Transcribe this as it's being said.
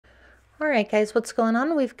Alright guys, what's going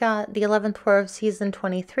on? We've got the 11th war of Season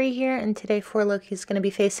 23 here, and today 4Loki's going to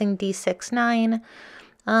be facing D69.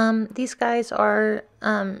 These guys are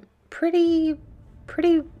pretty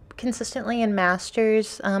consistently in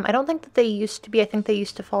Masters. I don't think that they used to be. I think they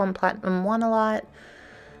used to fall in Platinum 1 a lot,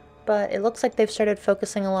 but it looks like they've started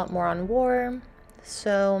focusing a lot more on war.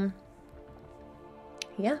 So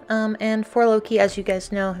yeah, and 4Loki, as you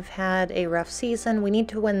guys know, have had a rough season. We need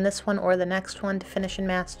to win this one or the next one to finish in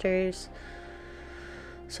Masters.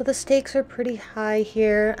 So the stakes are pretty high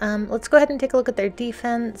here. Let's go ahead and take a look at their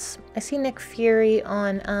defense. I see Nick Fury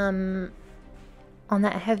on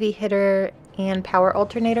that heavy hitter and power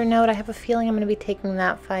alternator node. I have a feeling I'm going to be taking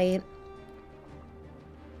that fight.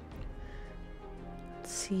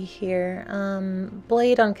 Let's see here.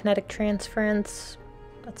 Blade on kinetic transference.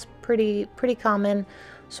 That's pretty common.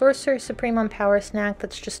 Sorcerer Supreme on Power Snack,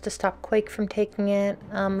 that's just to stop Quake from taking it.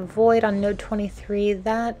 Void on Node 23,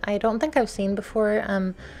 that I don't think I've seen before.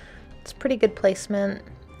 It's pretty good placement.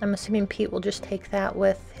 I'm assuming Pete will just take that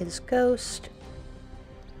with his Ghost.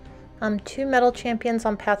 2 Metal Champions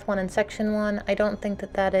on Path 1 and Section 1. I don't think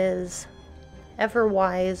that that is ever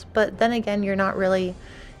wise, but then again, you're not really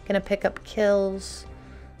going to pick up kills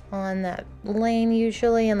on that lane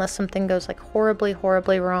usually, unless something goes like horribly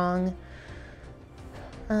wrong.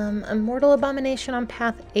 Immortal Abomination on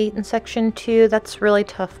Path 8 and Section 2, that's really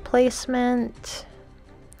tough placement.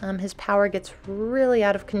 His power gets really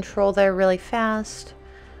out of control there really fast.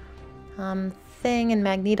 Thing and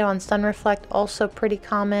Magneto on Stun Reflect, also pretty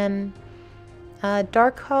common.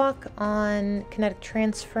 Darkhawk on Kinetic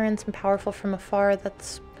Transference and Powerful from Afar,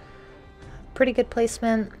 that's pretty good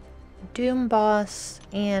placement. Doom Boss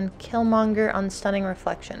and Killmonger on Stunning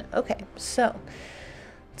Reflection. Okay, so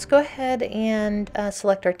let's go ahead and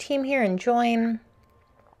select our team here and join.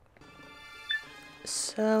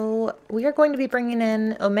 So we are going to be bringing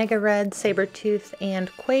in Omega Red, Sabretooth,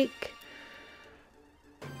 and Quake.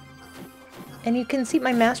 And you can see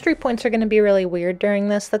my mastery points are going to be really weird during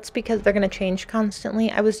this. That's because they're going to change constantly.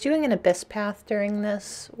 I was doing an Abyss path during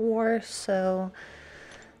this war, so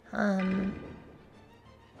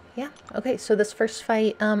yeah. Okay, so this first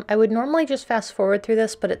fight, I would normally just fast forward through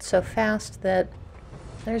this, but it's so fast that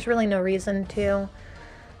there's really no reason to.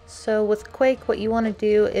 So with Quake, what you want to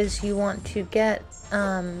do is you want to get,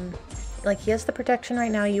 like he has the protection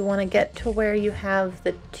right now, you want to get to where you have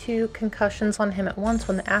the 2 concussions on him at once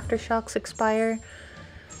when the aftershocks expire.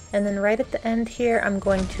 And then right at the end here, I'm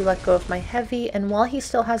going to let go of my heavy, and while he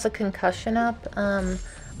still has a concussion up,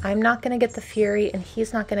 I'm not going to get the Fury, and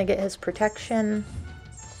he's not going to get his protection.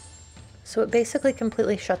 So it basically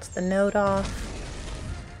completely shuts the node off.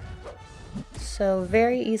 So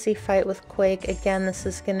very easy fight with Quake. Again, this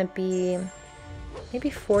is going to be maybe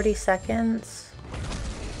 40 seconds.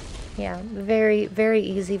 Yeah, very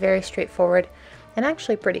easy, very straightforward, and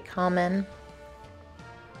actually pretty common.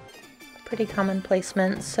 Pretty common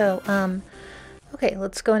placement. So, okay,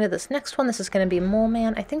 let's go into this next one. This is going to be Mole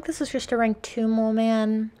Man. I think this is just a rank 2 Mole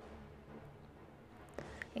Man.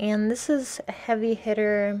 And this is a heavy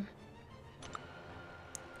hitter.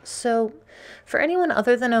 So, for anyone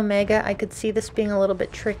other than Omega, I could see this being a little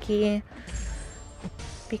bit tricky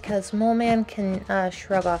because Mole Man can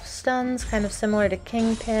shrug off stuns, kind of similar to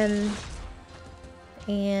Kingpin.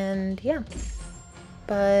 And yeah,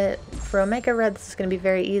 but for Omega Red, this is going to be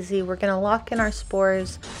very easy. We're going to lock in our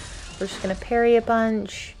spores. We're just going to parry a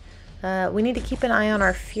bunch. We need to keep an eye on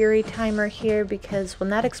our Fury timer here because when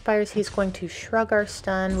that expires, he's going to shrug our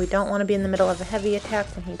stun. We don't want to be in the middle of a heavy attack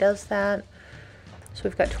when he does that. So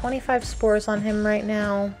we've got 25 spores on him right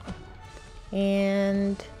now.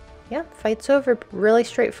 And yeah, fight's over. Really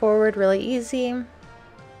straightforward, really easy.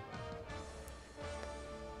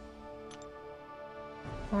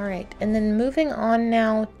 Alright, and then moving on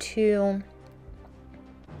now to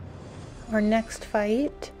our next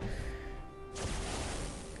fight.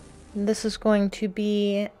 This is going to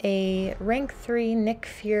be a rank 3 Nick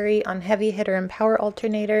Fury on heavy hitter and power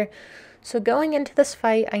alternator. So going into this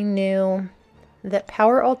fight, I knew that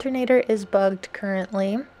power alternator is bugged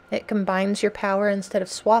currently. It combines your power instead of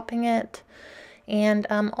swapping it. And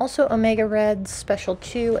also Omega Red's Special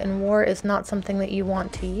 2 in War is not something that you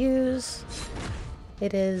want to use.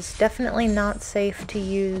 It is definitely not safe to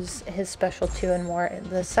use his Special 2 in War.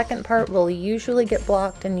 The second part will usually get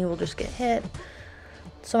blocked and you will just get hit.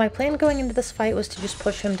 So my plan going into this fight was to just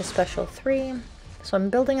push him to Special 3. So I'm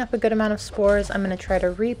building up a good amount of spores. I'm going to try to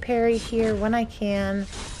reparry here when I can.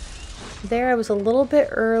 There I was a little bit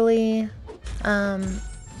early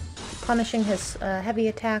punishing his heavy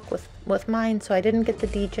attack with mine, so I didn't get the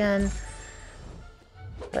degen.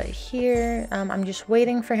 But here I'm just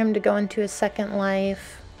waiting for him to go into his second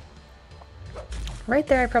life. Right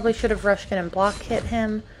there, I probably should have rushed in and block hit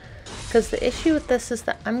him, because the issue with this is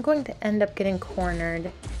that I'm going to end up getting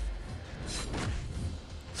cornered.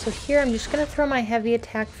 So here I'm just going to throw my heavy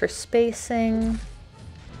attack for spacing.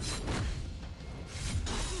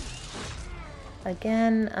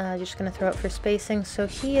 Again, just going to throw it for spacing. So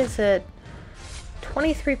he is at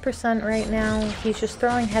 23% right now. He's just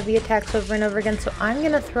throwing heavy attacks over and over again. So I'm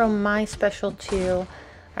going to throw my special too.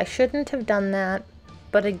 I shouldn't have done that.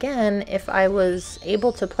 But again, if I was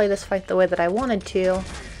able to play this fight the way that I wanted to,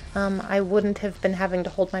 I wouldn't have been having to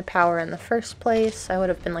hold my power in the first place. I would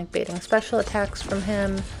have been like baiting special attacks from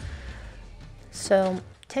him. So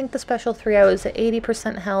tank the special 3. I was at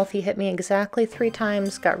 80% health. He hit me exactly 3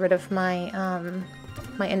 times. Got rid of my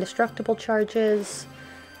my indestructible charges.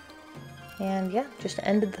 And yeah, just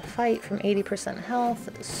ended the fight from 80%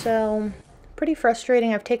 health. So pretty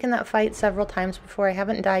frustrating. I've taken that fight several times before. I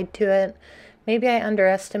haven't died to it. Maybe I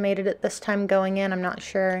underestimated it this time going in. I'm not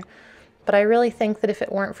sure. But I really think that if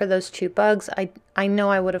it weren't for those 2 bugs, I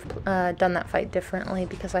know I would have done that fight differently,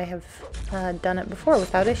 because I have done it before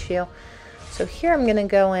without issue. So here I'm going to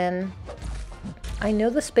go in. I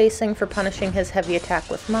know the spacing for punishing his heavy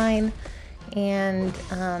attack with mine, and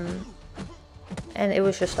it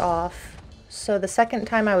was just off. So the second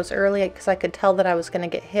time I was early, because I could tell that I was going to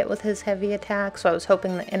get hit with his heavy attack, so I was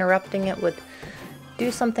hoping that interrupting it would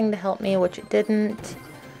do something to help me, which it didn't.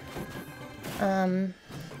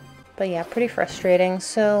 But yeah, pretty frustrating.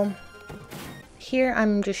 So here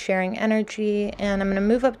I'm just sharing energy, and I'm going to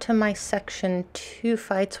move up to my section 2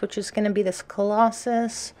 fights, which is going to be this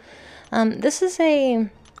Colossus. This is a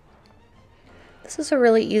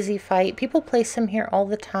really easy fight. People place him here all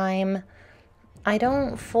the time. I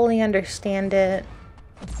don't fully understand it,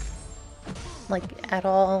 like, at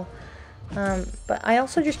all. But I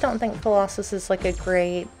also just don't think Colossus is like a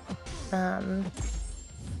great,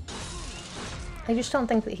 I just don't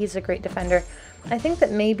think that he's a great defender. I think that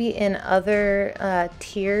maybe in other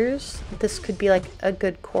tiers, this could be like a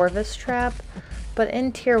good Corvus trap, but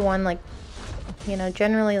in tier 1, like, you know,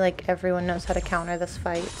 generally like everyone knows how to counter this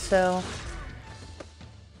fight, so.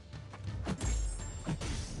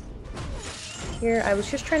 Here, I was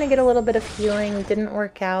just trying to get a little bit of healing, didn't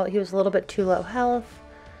work out. He was a little bit too low health.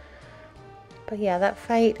 But yeah, that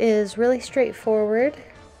fight is really straightforward.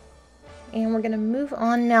 And we're going to move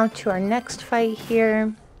on now to our next fight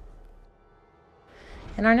here.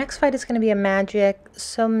 And our next fight is going to be a magic.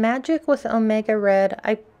 So magic with Omega Red.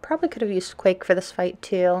 I probably could have used Quake for this fight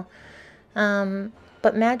too.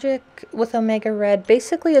 But magic with Omega Red,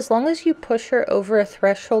 basically as long as you push her over a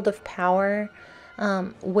threshold of power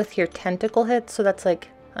with your tentacle hits, so that's like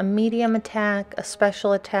a medium attack, a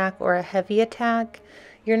special attack, or a heavy attack,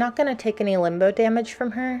 you're not going to take any limbo damage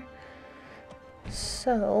from her.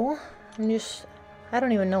 So, I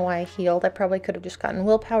don't even know why I healed. I probably could have just gotten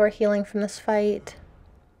willpower healing from this fight.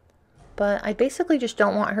 But I basically just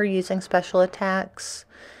don't want her using special attacks.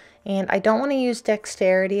 And I don't want to use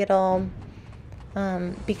dexterity at all.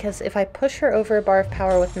 Because if I push her over a bar of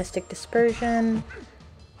power with Mystic Dispersion,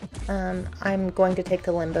 I'm going to take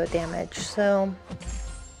the limbo damage. So,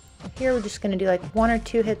 here we're just going to do like 1 or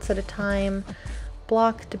 2 hits at a time.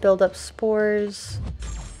 Block to build up spores.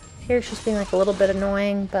 Here she's being like a little bit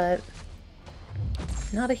annoying, but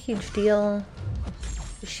not a huge deal.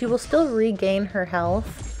 She will still regain her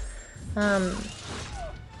health,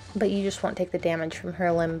 but you just won't take the damage from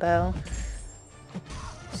her limbo.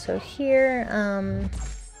 So here,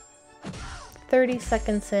 30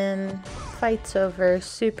 seconds in, fight's over,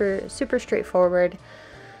 super straightforward.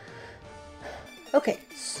 Okay,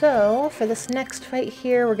 so for this next fight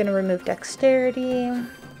here, we're going to remove dexterity,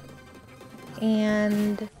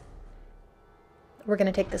 and we're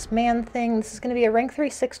going to take this man thing. This is going to be a rank 3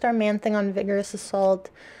 6-star man thing on Vigorous Assault.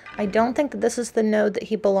 I don't think that this is the node that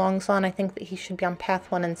he belongs on. I think that he should be on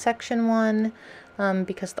Path 1 and Section 1,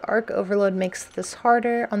 because the Arc Overload makes this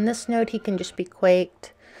harder. On this node, he can just be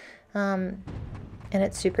quaked, and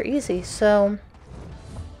it's super easy. So,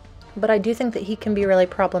 but I do think that he can be really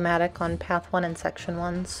problematic on Path 1 and Section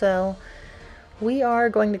 1. So we are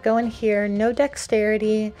going to go in here, no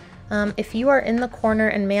dexterity. If you are in the corner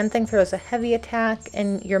and Man-Thing throws a heavy attack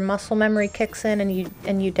and your muscle memory kicks in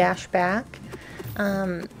and you dash back,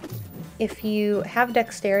 if you have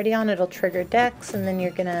dexterity on, it'll trigger dex, and then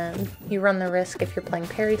you run the risk, if you're playing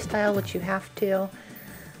parry style, which you have to,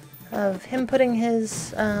 of him putting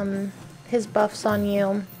his buffs on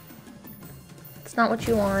you. It's not what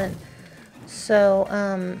you want.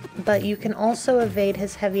 So, but you can also evade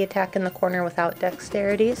his heavy attack in the corner without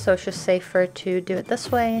dexterity, so it's just safer to do it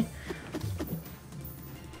this way.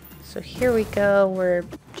 So here we go, we're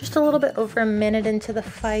just a little bit over a minute into the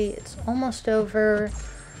fight. It's almost over.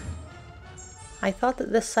 I thought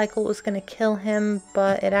that this cycle was going to kill him,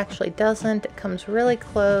 but it actually doesn't. It comes really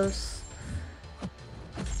close.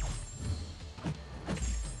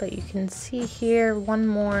 But you can see here one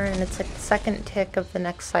more, and it's like the second tick of the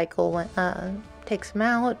next cycle when takes him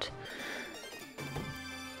out.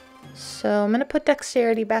 So I'm going to put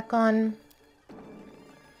dexterity back on.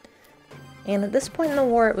 And at this point in the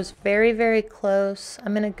war, it was very, very close.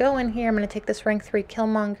 I'm going to go in here. I'm going to take this rank 3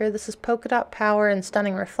 Killmonger. This is polkadot power and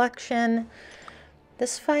stunning reflection.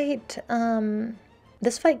 This fight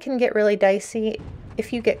can get really dicey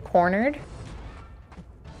if you get cornered.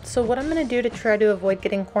 So what I'm going to do to try to avoid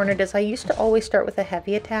getting cornered is I used to always start with a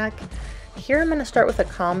heavy attack. Here I'm going to start with a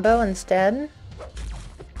combo instead.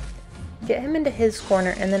 Get him into his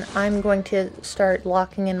corner, and then I'm going to start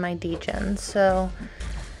locking in my degen. So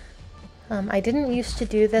I didn't used to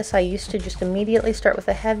do this. I used to just immediately start with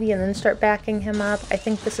a heavy and then start backing him up. I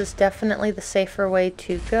think this is definitely the safer way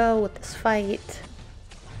to go with this fight.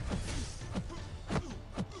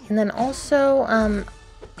 And then also,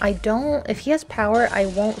 if he has power, I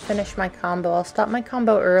won't finish my combo. I'll stop my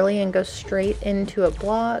combo early and go straight into a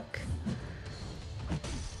block.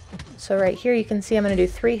 So right here you can see I'm going to do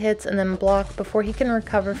 3 hits and then block before he can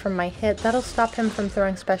recover from my hit. That'll stop him from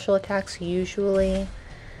throwing special attacks usually.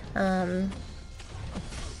 So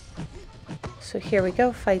here we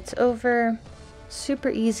go, fight's over. Super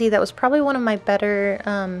easy. That was probably one of my better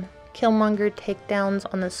Killmonger takedowns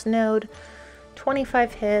on this node.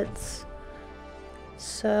 25 hits.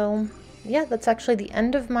 So yeah, that's actually the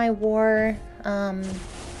end of my war.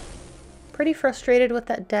 Pretty frustrated with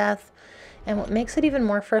that death. And what makes it even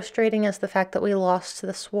more frustrating is the fact that we lost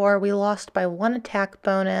this war. We lost by 1 attack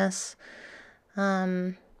bonus.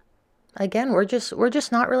 Again, we're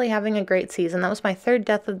just not really having a great season. That was my 3rd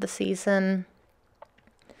death of the season.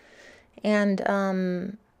 And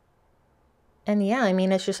yeah, I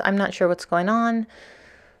mean, it's just, I'm not sure what's going on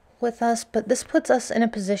with us, but this puts us in a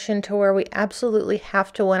position to where we absolutely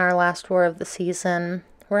have to win our last war of the season.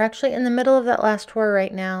 We're actually in the middle of that last war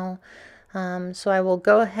right now. So I will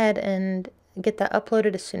go ahead and get that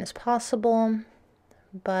uploaded as soon as possible.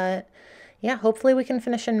 But yeah, hopefully we can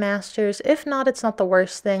finish in Masters. If not, it's not the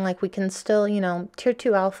worst thing. Like, we can still, you know, Tier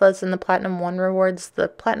 2 Alphas and the Platinum 1 rewards. The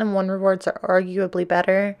Platinum 1 rewards are arguably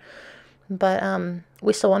better. But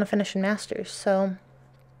we still want to finish in Masters. So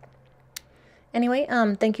anyway,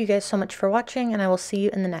 thank you guys so much for watching, and I will see you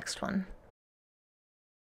in the next one.